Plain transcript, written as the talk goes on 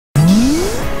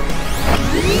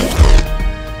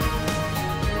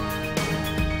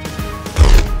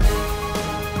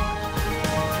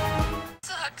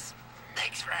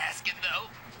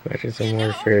watching some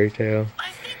more Fairy Tail.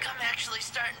 I think I'm actually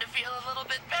starting to feel a little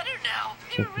bit better now.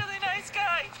 You're a really nice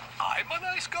guy. I'm a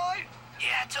nice guy?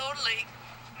 Yeah, totally.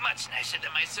 Much nicer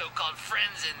than my so-called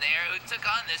friends in there who took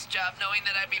on this job knowing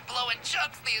that I'd be blowing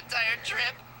chunks the entire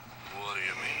trip. What do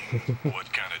you mean? What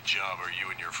kind of job are you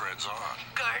and your friends on?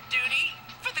 Guard duty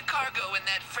for the cargo in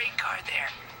that freight car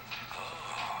there.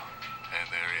 Oh, and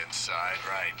they're inside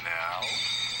right now?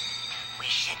 We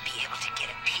should be able to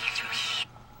get a peek through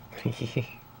here.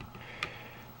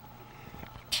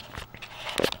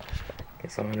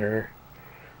 Guess I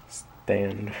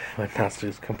understand what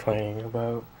Natsu's complaining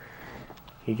about.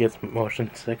 He gets motion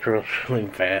sick really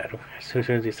bad. As soon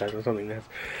as he starts with something that's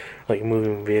like a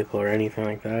moving vehicle or anything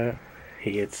like that,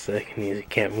 he gets sick and he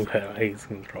can't move at all. He's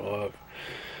gonna throw up.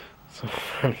 So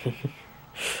funny.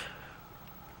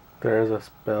 There is a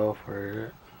spell for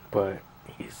it, but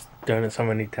he's done it so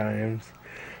many times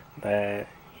that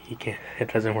he can't.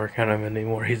 It doesn't work on him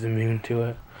anymore. He's immune to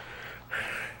it.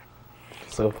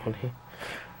 So funny.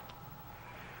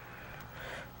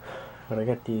 But I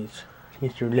got these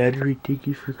lottery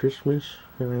tickets for Christmas,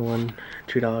 and I won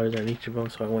 $2 on each of them,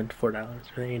 so I won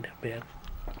 $4. They ain't that bad.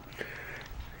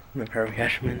 I'm gonna probably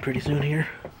cash them in pretty soon here.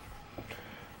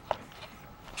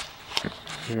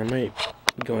 And I might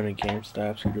go into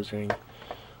GameStop, see if there's any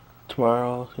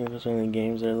tomorrow, see if there's any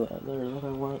games there that I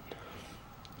want.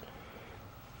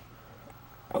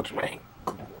 Ouch, my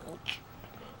ankle.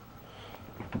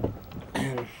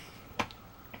 And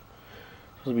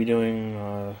we'll be doing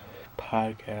a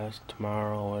podcast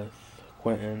tomorrow with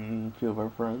Quentin and a few of our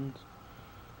friends.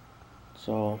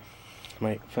 So,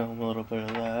 might film a little bit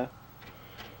of that.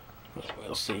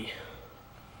 We'll see.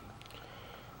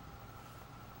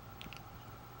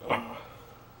 I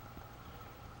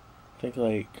think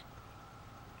like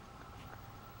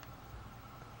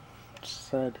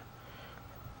said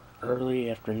early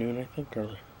afternoon, I think,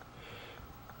 or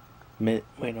it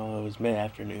was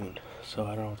mid-afternoon, so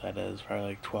I don't know what that is, probably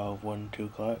like 12, 1, 2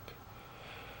 o'clock,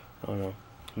 I don't know,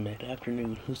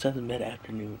 mid-afternoon, who says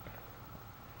mid-afternoon?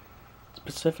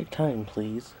 Specific time,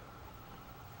 please.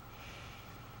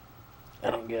 I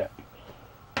don't get it,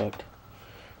 but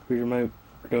we're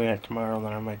doing that tomorrow,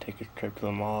 then I might take a trip to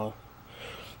the mall,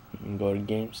 and go to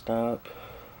GameStop,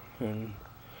 and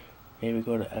maybe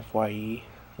go to FYE,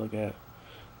 look at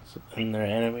in their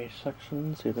anime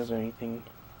section, see if there's anything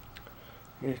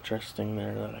interesting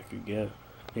there that I could get.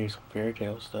 Maybe some Fairy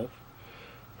Tail stuff.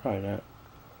 Probably not,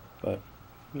 but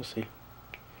we'll see.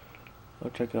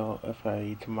 I'll check out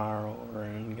FYE tomorrow or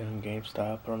on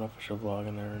GameStop. I don't know if I should vlog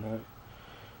in there or not.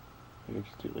 Maybe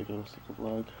just do like a little sticker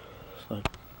vlog. It's like,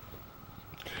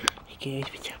 hey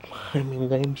guys, what's up? I'm in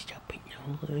GameStop right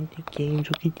now. I want the games,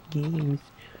 look at the games.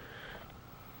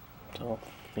 So,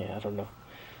 yeah, I don't know.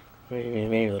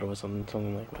 Maybe there was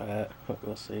something like that, but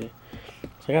we'll see.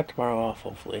 So I got tomorrow off,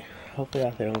 hopefully. Hopefully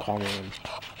they don't call me in.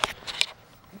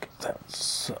 That would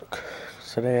suck.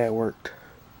 Today I worked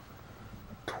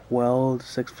 12 to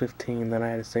 6:15, then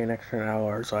I had to stay an extra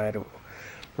hour, so I had to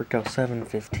work out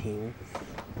 7:15.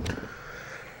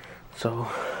 So,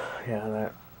 yeah,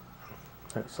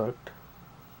 that sucked.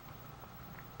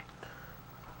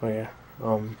 Oh yeah,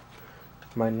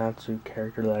 my Natsu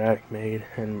character that I made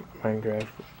in Minecraft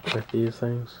with these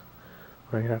things,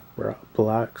 I have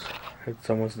blocks. It's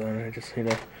almost done. I just need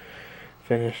to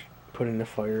finish putting the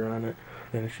fire on it.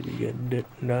 Then it should be good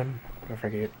done. If I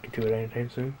get to it anytime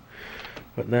soon.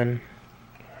 But then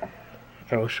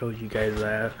I will show you guys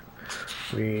that.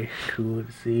 Be cool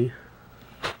to see.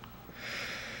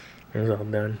 It's all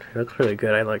done. It looks really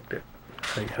good. I liked it.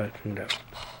 I like how it turned out.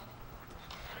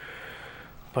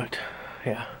 But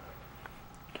yeah.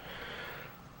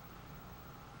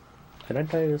 Did I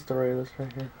tell you the story of this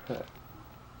right here?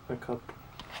 A cup.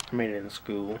 I made it in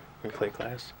school, in clay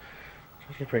class.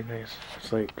 It's actually pretty nice.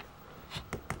 It's like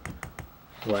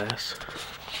glass.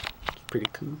 It's pretty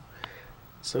cool.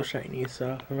 It's so shiny,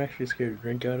 so I'm actually scared to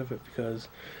drink out of it because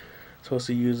I'm supposed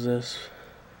to use this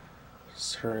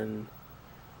certain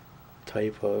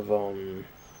type of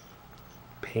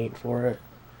paint for it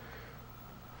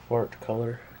to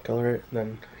color it, and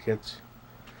then it gets,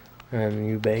 and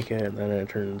you bake it, and then it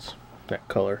turns that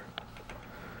color.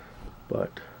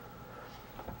 But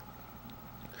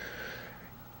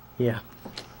yeah,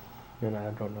 and I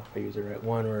don't know if I use the right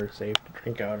one or safe to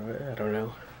drink out of it. I don't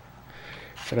know.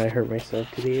 But I hurt myself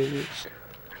today.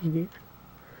 Let me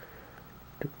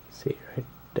see right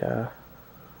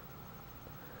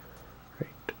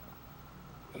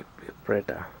right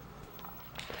there.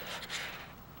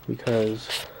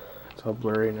 Because it's all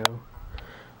blurry now.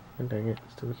 And dang it,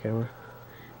 stupid camera.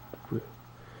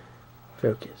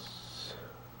 Focus.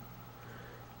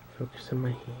 Focus in my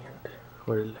hand.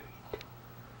 Or light.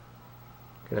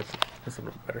 Okay, that's a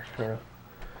little better. I don't know.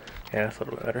 Yeah, that's a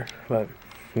little better. But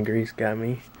grease got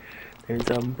me. And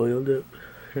it's all boiled up.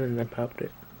 And I popped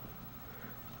it.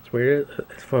 It's weird.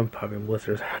 It's fun popping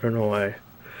blisters. I don't know why.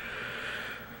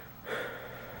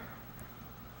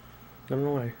 I don't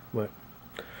know why. But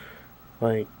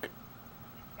like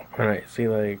when I see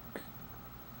like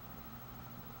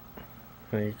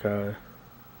I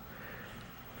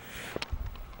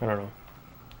don't know,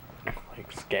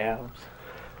 like scabs,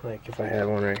 like if I had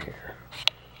one right here,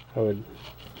 I would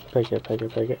pick it. I'd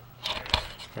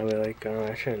be like, oh,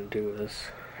 I shouldn't do this,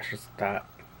 I should stop.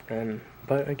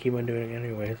 But I keep on doing it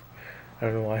anyways. I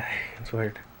don't know why. It's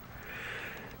weird.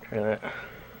 Try that.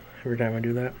 Every time I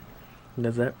do that, it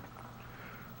does that.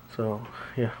 So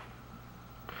yeah.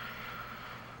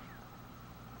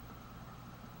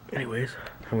 Anyways,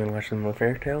 I'm gonna watch some more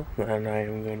Fairy Tail, and I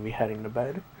am going to be heading to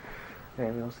bed,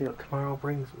 and we'll see what tomorrow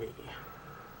brings me.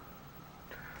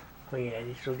 Oh yeah,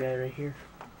 this little guy right here.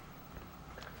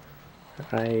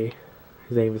 His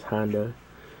name is Honda.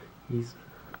 He's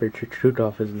protruded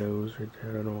off his nose right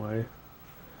there. I don't know why,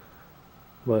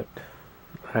 but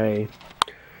I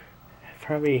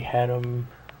probably had him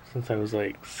since I was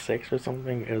like 6 or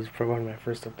something. It was probably one of my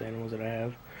first stuffed animals that I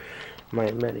have.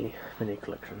 My mini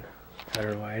collection. I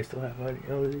don't know why I still have any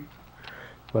of these,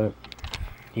 but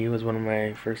he was one of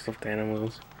my first stuffed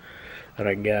animals that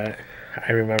I got.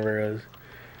 I remember it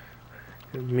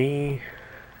was me,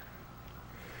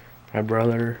 my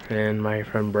brother, and my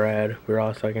friend Brad. We were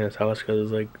all stuck in his house because it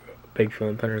was like a big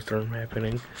flood thunderstorm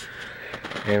happening.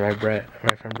 And my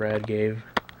friend Brad gave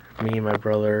me and my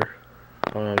brother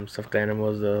stuffed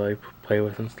animals to like play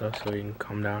with and stuff, so we can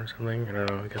calm down or something. I don't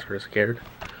know. I guess we're scared,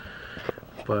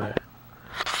 but.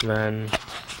 Then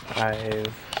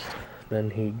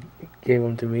he gave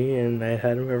them to me, and I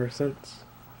had them ever since.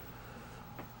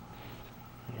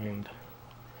 And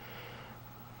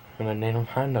I named him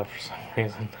Honda for some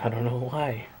reason. I don't know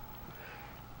why.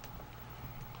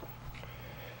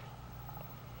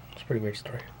 It's a pretty weird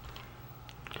story.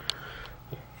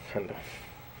 Honda,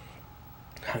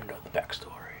 the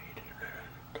backstory.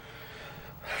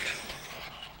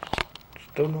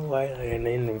 Don't know why I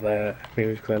named him that.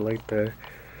 Maybe because I like the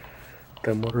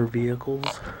motor vehicles,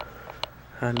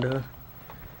 Honda,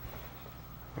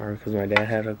 or because my dad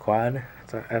had a quad.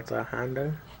 That's a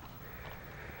Honda.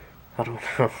 I don't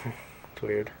know. It's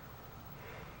weird.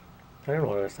 I don't know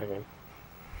what I was thinking.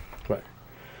 But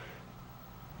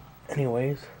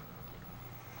anyways,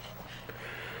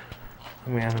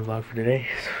 I'm gonna end the vlog for today.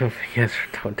 So if you guys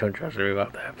don't judge me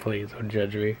about that, please don't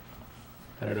judge me.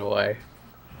 I don't know why.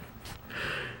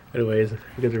 Anyways, if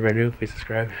you guys are brand new, please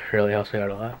subscribe. It really helps me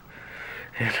out a lot.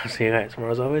 And I'll see you guys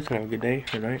tomorrow as always, and have a good day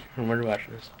or night, remember to watch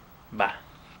this. Bye.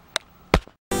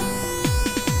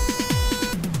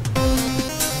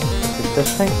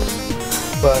 This thing?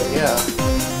 But yeah.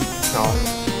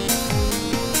 No.